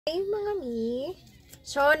Hey mga mi,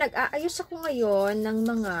 so nag-aayos ako ngayon ng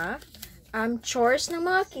mga chores ng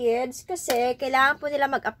mga kids kasi kailangan po nila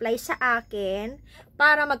mag-apply sa akin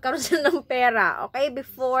para magkaroon sila ng pera, okay,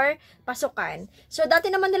 before pasukan. So dati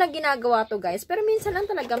naman nilang ginagawa to guys, pero minsan lang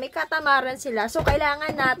talaga may katamaran sila, so kailangan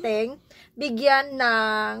nating bigyan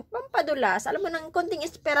ng pampadulas, alam mo, ng konting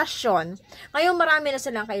inspirasyon. Ngayon marami na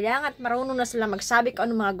silang kailangan at marunong na sila magsabi kung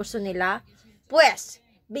ano mga gusto nila, pues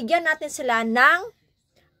bigyan natin sila ng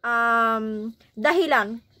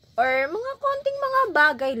dahilan or mga konting mga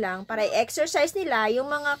bagay lang para i-exercise nila yung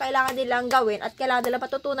mga kailangan nilang gawin at kailangan nila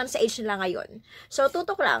patutunan sa age nila ngayon. So,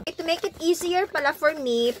 tutok lang. To make it easier pala for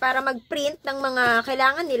me para mag-print ng mga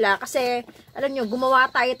kailangan nila kasi, alam nyo, gumawa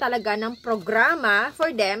tayo talaga ng programa for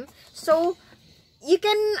them. So, you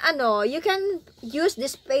can use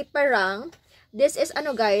this paper lang. This is,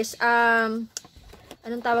 guys,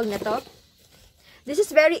 anong tawag na to? This is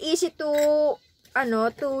very easy to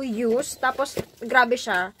use. Tapos, grabe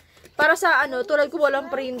siya. Para sa, tulad ko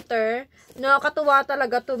walang printer, nakakatuwa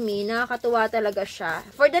talaga to me. Nakakatuwa talaga siya.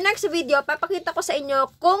 For the next video, papakita ko sa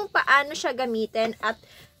inyo kung paano siya gamitin. At,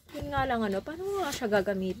 yun nga lang, paano nga siya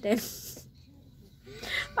gagamitin?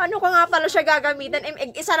 Paano ko nga pala siya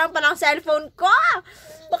gagamitin? Isa lang palang cellphone ko!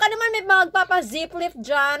 Baka naman may magpapa-zip lift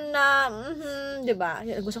dyan na, diba?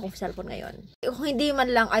 Gusto kong cellphone ngayon. Kung hindi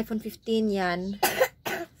man lang iPhone 15 yan,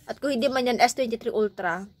 at kung hindi man yan S23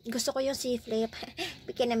 Ultra, gusto ko yung C-Flip.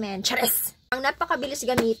 Bikin naman. Charis! Ang napakabilis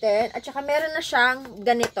gamitin. At saka meron na siyang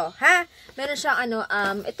ganito. Ha? Meron siyang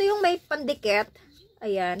ito yung may pandikit.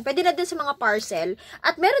 Ayan. Pwede na din sa mga parcel.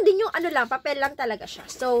 At meron din yung papel lang talaga siya.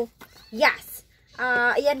 So, yes.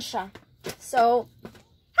 Ayan siya. So,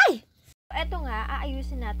 hi! Eto nga,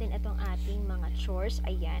 aayusin natin itong ating mga chores.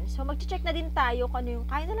 Ayan. So, mag-check na din tayo kung ano yung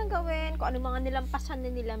kaya nilang gawin, kung ano mga nilampasan na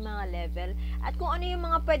nilang mga level, at kung ano yung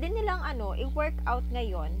mga pwede nilang i-work out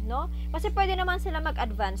ngayon, no? Kasi pwede naman sila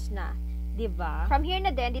mag-advance na, diba? From here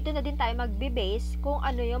na din, dito na din tayo mag-base kung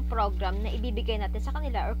ano yung program na ibibigay natin sa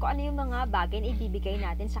kanila or kung ano yung mga bagay na ibibigay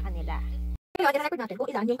natin sa kanila. Ngayon, i-record natin kung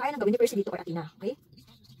ilan yung kaya nang gawin ni Percy dito or Athena, okay?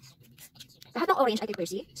 Lahat ng orange ay kay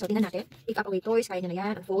Percy. So, tingnan natin. Pick up away toys. Kaya niya na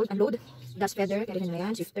yan. Unfold. Unload. Dust feather. Kaya niya na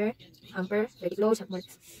yan. Swifter. Hamper. Dirty clothes.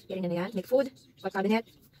 Kaya niya na yan. Make food. Pot cabinet.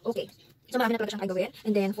 Okay. So, marami na talaga siyang kaya gawin.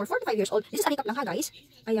 And then, for 4 to 5 years old, this is a recap lang ha, guys.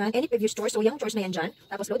 Ayan. Any previous chores. So, yung chores na yan dyan.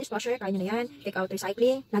 Tapos, load dishwasher. Kaya niya na yan. Take out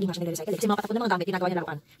recycling. Lagi nga siya nag-recycle. Kasi mga katapon ng mga gamit, ginagawa niya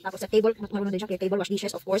laruan. Tapos, sa table. Marunong din siya. Clear table. Wash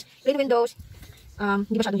dishes, of course. Clean windows.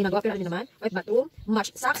 Hindi masyadong ginagawa. Pero ano naman. Wipe bathroom.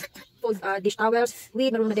 Match socks. Fold dish towels.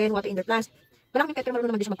 Weed. Marunong na din. Water in their plants. Malaking pet, pero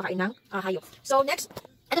marunong naman din siya magpakain ng hayop. So, next,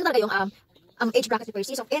 ito talaga yung age bracket ni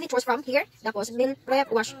Percy. So, any chores from here. Tapos, meal prep,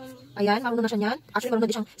 wash. Ayan, marunong na siya niyan. Actually, marunong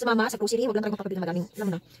din siyang sumama sa grocery. Huwag lang talagang papabili ng madaming, alam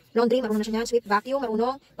mo na. Laundry, marunong na siya niyan. Sweep, vacuum,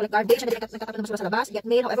 marunong. Collect garbage, siya nagtatapon naman sa labas. Get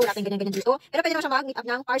mail, however, wala tayong ganyan-ganyan dito. Pero pwede naman siya mag-meet up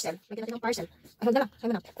ng parcel. Lagyan natin ng parcel. Ay, huwag na lang. Sabi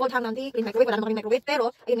mo na. Fold, hang, laundry, clean microwave. Wala naman kaming microwave. Pero,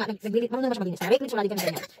 ayun nga, marunong naman siya maglinis. Ray, clean, wala din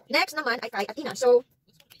ganyan. Next naman ay kay Athena. So,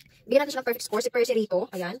 bigyan natin siya ng perfect score. Si Percy rito.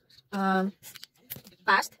 Ayan.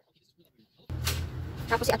 Fast.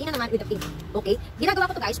 Tapos si Athena naman with the pink. Okay?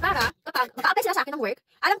 Ginagawa ko to guys para kapag mag-a-apply sila sa akin ng work,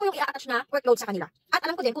 alam ko yung i-attach na workload sa kanila. At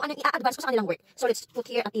alam ko din kung ano yung i-advance ko sa kanilang work. So let's put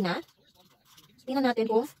here Athena. Tingnan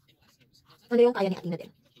natin kung ano yung kaya ni Athena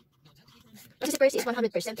din. Kasi si Percy is 100%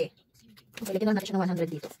 eh. Okay, lagyan lang natin siya ng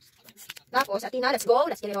 100 dito. Tapos Athena, let's go.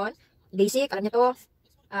 Let's get it on. Basic, alam niya to.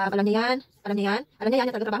 Alam niya yan. Alam niya yan. Alam niya yan.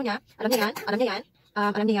 Yung trabaho niya. Alam niya yan. Alam niya yan.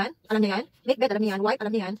 Alam niya yan. Alam niya yan. Make bed, alam niya yan. Wipe,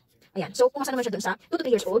 alam niya yan. Ayan. So, pumasa naman siya dun sa 2 to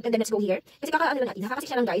 3 years old. And then, let's go here. Kasi kakaano lang natin. Nakakasik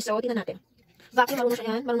siya lang, guys. So, tingnan natin. Vacuum, marunong siya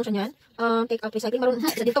yan. Marunong siya yan. Take out recycling. Marunong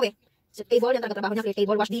siya dito eh. Sa table, yan talaga trabaho niya. Clear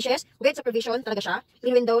table. Wash dishes. With supervision, talaga siya.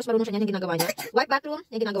 Clean windows. Marunong siya yan. Yung ginagawa niya. Wipe bathroom.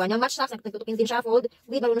 Yung ginagawa niya. Match socks. Nagtutupin din siya. Fold.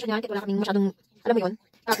 Weed, marunong siya yan. Kaya wala kaming masyadong, alam mo yun.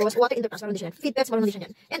 Tapos, water in the plants. Marunong din siya yan. Feed pets. Marunong din siya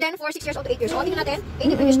yan. And then, for 6 years old to 8 years old, tingnan natin.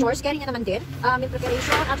 Any previous chores. Carry niya naman din. Meal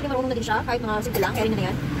preparation. Actually, marunong na din siya. Kahit mga simple lang. Carry niya na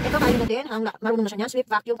yan. Ito, kaya na din. Marunong na siya yan. Sweep,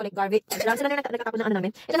 vacuum, collect garbage. Lang sila na nagtatapon ng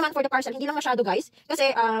namin. Ito naman for the parcel. Hindi lang masyado, guys.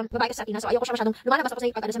 Kasi, babae kasi sa Athena. So, ayoko siya masyadong lumalabas ako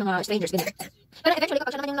sa mga strangers. Ganyan. Pero eventually,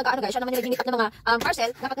 kapag siya naman yung nag-ano, guys, siya naman yung nag-meet up ng mga parcel,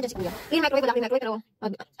 dapat na dyan si Kuya. Clean microwave, wala clean microwave, pero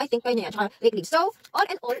I think kaya niya yan. Tsaka rake leaves. So, all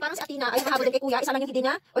in all, parang si Athena ay mahabol din kay Kuya. Isa lang yung hindi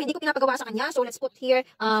niya o hindi ko pinapagawa sa kanya. So, let's put here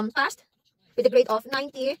fast with a grade of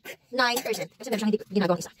 99%. Kasi meron siyang hindi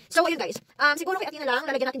ginagawang isa. So, ayun guys. Siguro kay Athena lang,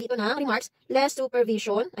 lalagyan natin dito ng remarks. Less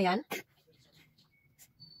supervision. Ayan.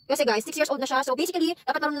 Kasi guys, 6 years old na siya. So, basically,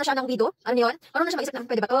 dapat marunong na siya ng video. Ano yun? Marunong na siya mag-isip ng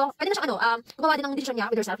pwede ba to? Pwede na siya gumawa din ng decision niya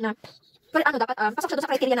with herself na pero dapat pasok siya doon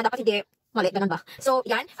sa criteria na dapat hindi mali, ganun ba? So,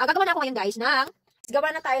 yan. Gagawa na ako ngayon guys gawa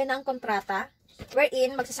na tayo ng kontrata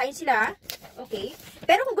wherein magsasign sila. Okay.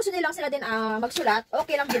 Pero kung gusto nilang sila din magsulat,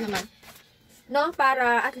 okay lang din naman. No?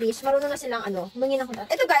 Para at least marunong na silang humingi ng kontrata.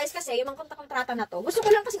 Ito guys, kasi yung mga kontrata na to, gusto ko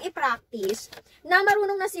lang kasing i-practice na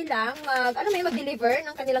marunong na silang mag-deliver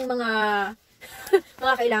ng kanilang mga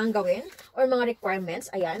mga kailangan gawin or mga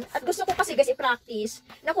requirements. Ayan. At gusto ko kasi guys i-practice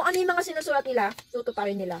na kung ano yung mga sinusulat nila,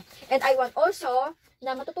 tutuparin nila. And I want also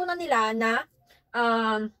na matutunan nila na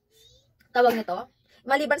tawag nito,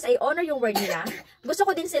 maliban sa i-honor yung word nila, gusto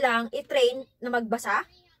ko din silang i-train na magbasa,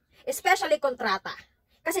 especially kontrata.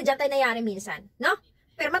 Kasi dyan tayo nangyari minsan, no?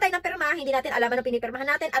 Perma tayo ng perma, hindi natin alam ano pinipirmahan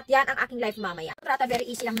natin, at yan ang aking life mamaya. Kontrata, very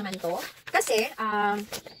easy lang naman to. Kasi,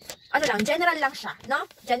 general lang siya, no?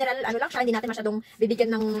 General, lang siya, hindi natin masyadong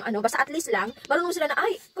bibigyan ng, basta at least lang, marunong sila na,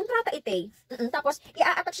 ay, kontrata ite. Tapos,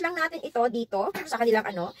 i-attach lang natin ito dito, sa kanilang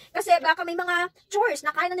kasi baka may mga chores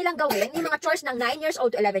na kaya na nilang gawin, yung mga chores ng 9 years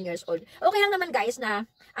old to 11 years old. Okay lang naman guys na,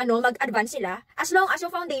 mag-advance sila, as long as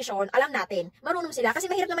yung foundation, alam natin, marunong sila, kasi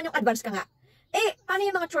mahirap naman yung advance ka nga. Paano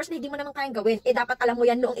yung mga chores na hindi mo naman kayang gawin? Dapat alam mo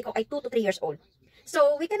yan noong ikaw ay 2 to 3 years old.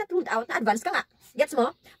 So, we cannot rule out na advance ka nga. Gets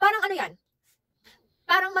mo? Parang yan?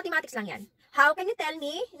 Parang mathematics lang yan. How can you tell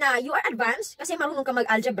me na you are advanced kasi marunong ka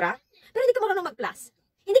mag-algebra, pero hindi ka marunong mag-plus?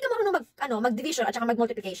 Hindi ka marunong mag-division at saka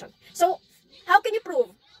mag-multiplication. So, how can you prove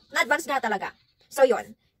na advanced nga talaga? So,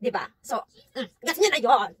 yon, diba? So, gets nyo na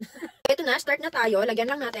yun. Ito na, start na tayo. Lagyan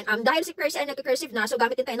lang natin. Dahil si cursive ay nag-cursive na, so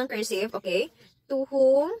gamitin tayo ng cursive, okay? To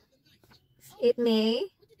whom it may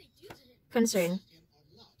concern.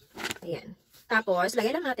 Ayan. Tapos,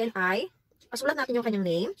 lagay lang natin pasulat natin yung kanyang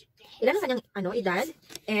name, ilan ang kanyang, edad,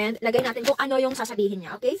 and lagay natin kung ano yung sasabihin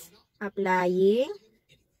niya, okay? Applying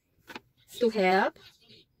to help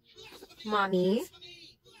mommy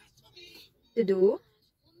to do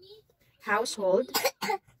household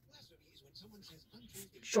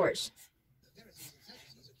chores.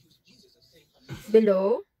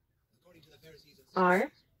 Below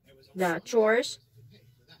are the chores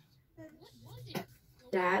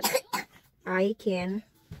that I can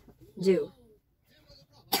do.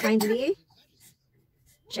 Kindly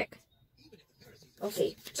check.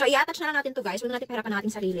 Okay. So, i-attach na lang natin to guys. Huwag natin pahirapan natin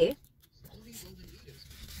sarili.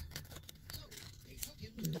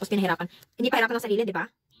 Tapos pinahirapan. Hindi pahirapan ng sarili, di ba?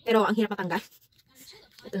 Pero ang hirap matanggal.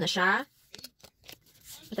 Ito na siya.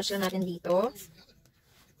 Attach lang natin dito.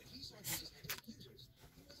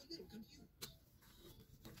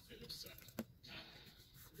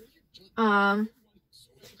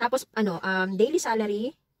 Tapos, daily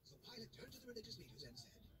salary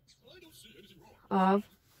of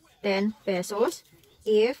 10 pesos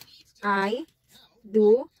if I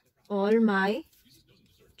do all my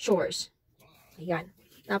chores. Ayan.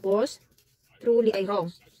 Tapos, truly,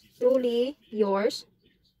 wrong. Truly yours.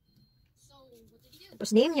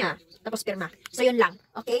 Tapos, name niya. Tapos, pirma. So, yun lang.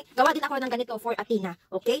 Okay? Gawa din ako ng ganito for Athena.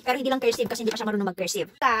 Okay? Pero hindi lang cursive kasi hindi pa siya marunong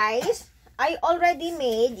mag-cursive. Guys, I already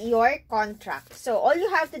made your contract. So, all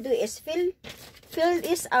you have to do is fill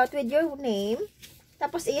this out with your name.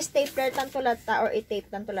 Tapos, i-stapler tantulata or i-tape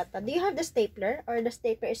tantulata. Do you have the stapler? Or the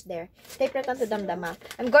stapler is there? Stapler tanto damdama.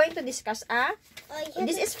 I'm going to discuss,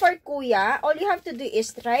 this is for Kuya. All you have to do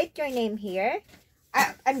is write your name here.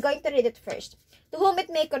 I'm going to read it first. To whom it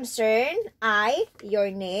may concern, your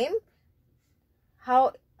name.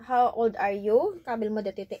 How old are you? Kabil mo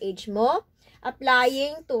dito yung age mo.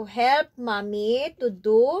 Applying to help mommy to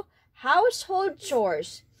do household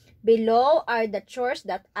chores. Below are the chores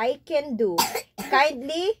that I can do.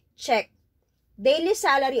 Kindly check. Daily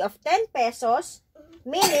salary of 10 pesos.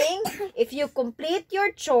 Meaning, if you complete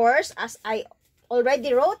your chores, as I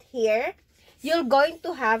already wrote here, you're going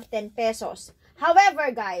to have 10 pesos.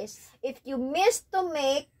 However, guys, if you miss to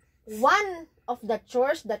make one of the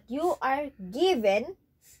chores that you are given,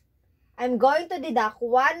 I'm going to deduct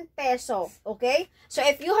 1 peso. Okay? So,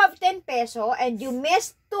 if you have 10 peso and you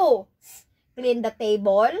miss to clean the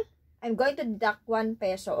table, I'm going to deduct 1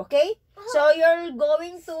 peso. Okay? So, you're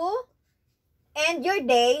going to end your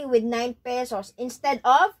day with 9 pesos instead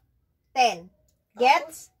of 10.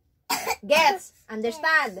 Gets? Gets?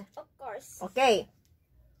 Understand? Of course. Okay.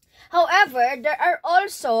 However, there are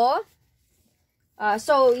also,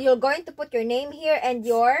 so, you're going to put your name here and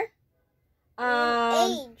your,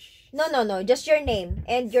 Age. No. Just your name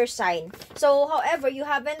and your sign. So, however, you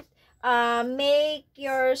haven't make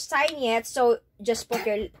your sign yet. So, just put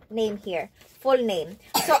your name here. Full name.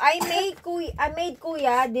 So, I made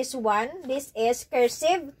Kuya this one. This is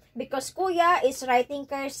cursive because Kuya is writing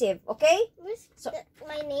cursive. Okay? So,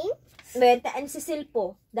 My name? Wait, and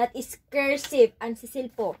Sisilpo. That is cursive and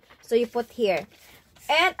Sisilpo. So, you put here.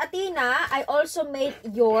 And Athena, I also made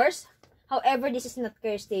yours. However, this is not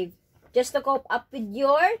cursive. Just to cope up with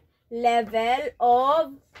your level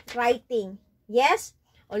of writing. Yes?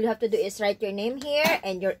 All you have to do is write your name here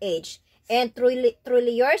and your age. and truly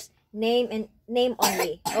yours, name and name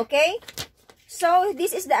only. Okay? So,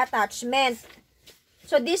 this is the attachment.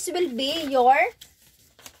 So, this will be your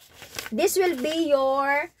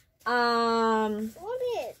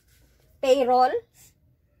payroll,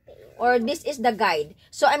 or this is the guide.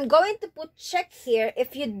 So, I'm going to put check here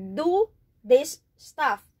if you do this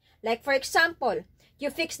stuff. Like, for example, you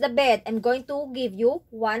fix the bed, I'm going to give you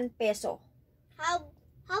 1 peso. How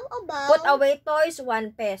about Put away toys,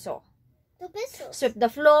 1 peso. 2 pesos? Sweep the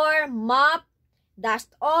floor, mop,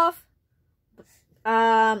 dust off,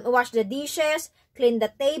 wash the dishes, clean the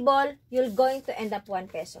table, you're going to end up 1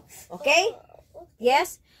 peso. Okay? Oh, okay.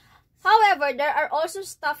 Yes? However, there are also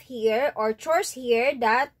stuff here or chores here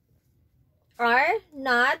that are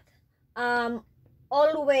not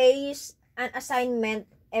always an assignment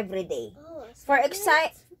every day. Oh,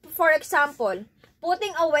 For example,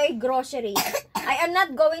 putting away groceries. I am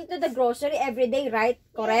not going to the grocery every day, right?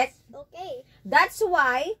 Correct? Yes, okay. That's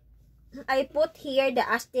why I put here the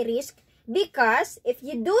asterisk, because if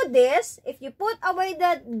you do this, if you put away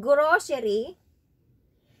the grocery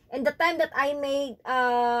and the time that I may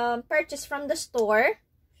purchase from the store,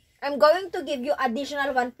 I'm going to give you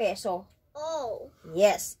additional 1 peso. Oh.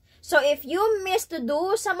 Yes. So if you miss to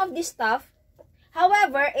do some of this stuff,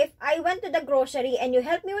 however, if I went to the grocery and you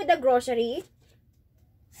help me with the grocery,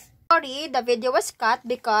 sorry, the video was cut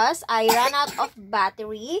because I ran out of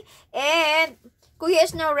battery, and Kuya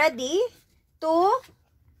is now ready to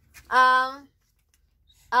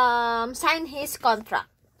sign his contract.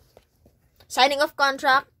 Signing of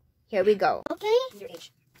contract. Here we go. Okay. Your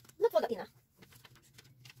age. Not for Latina.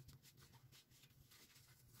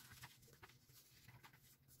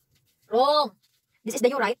 Wrong. This is the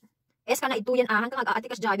you, right? S ka na ito yan hanggang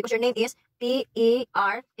mag-aatikas dyan because your name is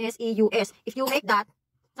P-E-R-S-E-U-S. If you make that,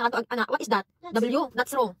 what is that? W?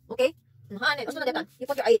 That's wrong. Okay? You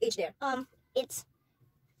put your age there. It's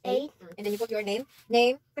A. And then you put your name.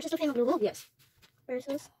 Name. Versus Filipino Blue. Yes.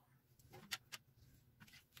 Versus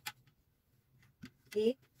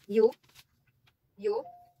E. U.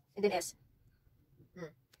 And then S.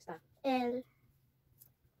 Stop. L.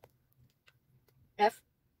 F.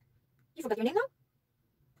 You forgot your name now?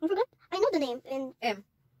 I forgot. I know the name. And M.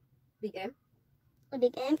 Big M. a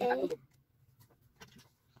big M. A.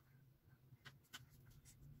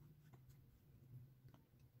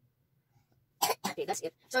 Okay, that's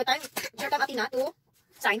it. So, it's your time, Athena, to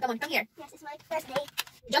sign. Come on, come here. Yes, it's my first day.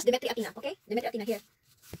 Just Dimitri Athena, okay? Dimitri Athena, here.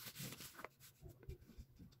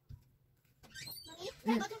 Mommy,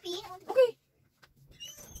 can I go to pee? I want to Okay.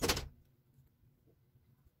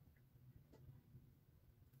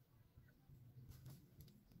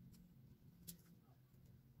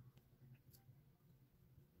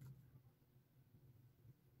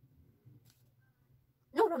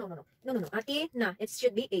 No. Athena, it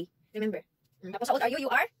should be A. Remember. Tapos, how old are you? You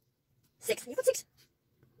are 6. You put 6.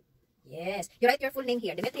 Yes. You write your full name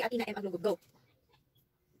here. Dimitri Athena M. Aglugog. Go.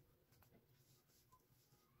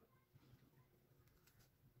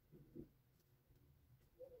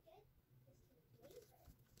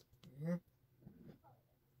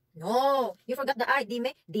 No. You forgot the I.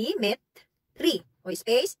 Dimitri. O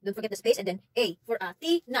space. Don't forget the space. And then A for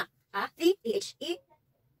Athena. T-H-E.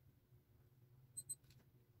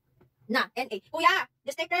 Na. N-A. Kuya,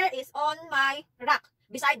 the stapler is on my rack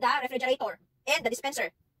beside the refrigerator and the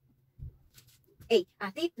dispenser. A.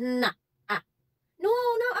 Athena. No.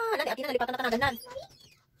 Nani, Athena, nalipatan na tanagan.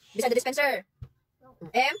 Beside the dispenser.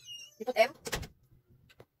 M. You put M.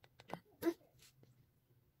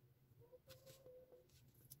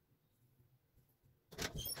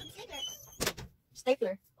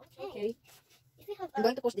 Stapler. Okay. I'm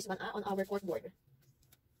going to post this one on our corkboard.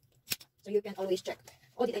 So you can always check.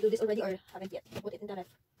 Oh, did I do this already or haven't yet? Put it in the ref.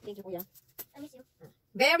 Thank you, Kuya. I miss you.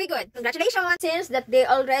 Very good. Congratulations. Since that they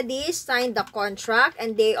already signed the contract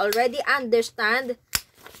and they already understand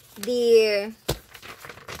the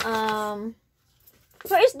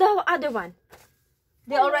where is the other one?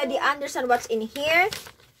 They already understand what's in here.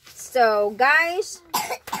 So, guys,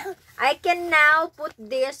 I can now put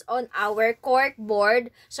this on our cork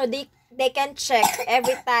board so they can check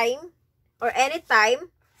every time or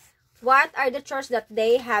anytime what are the chores that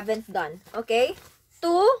they haven't done. Okay?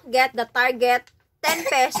 To get the target 10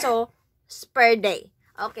 peso per day.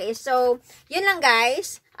 Okay, so yun lang,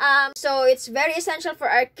 guys. So it's very essential for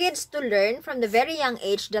our kids to learn from the very young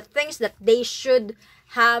age the things that they should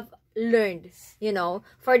have learned, you know,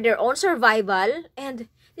 for their own survival. And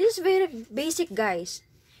this is very basic, guys.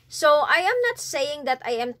 So I am not saying that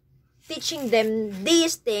I am teaching them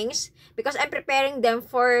these things because I'm preparing them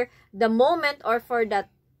for the moment or for that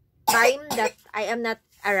time that I am not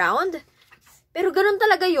around. Pero ganun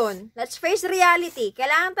talaga yon. Let's face reality.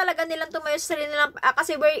 Kailangan talaga nilang tumayo sa sarili nilang,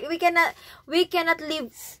 kasi we cannot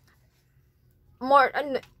live more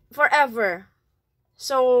forever.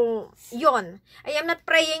 So, yon. I am not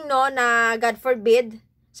praying, no, na God forbid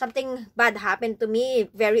something bad happened to me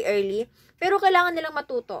very early. Pero kailangan nilang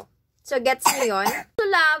matuto. So, gets mo yun? To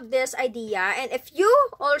love this idea. And if you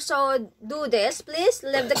also do this, please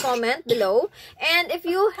leave the comment below. And if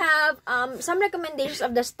you have some recommendations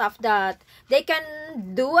of the stuff that they can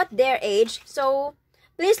do at their age, so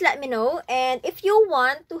please let me know. And if you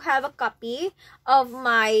want to have a copy of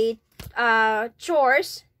my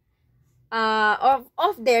chores,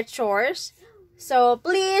 of their chores, so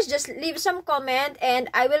please just leave some comment and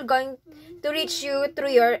I will going to reach you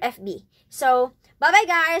through your FB. So, bye-bye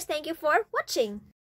guys. Thank you for watching.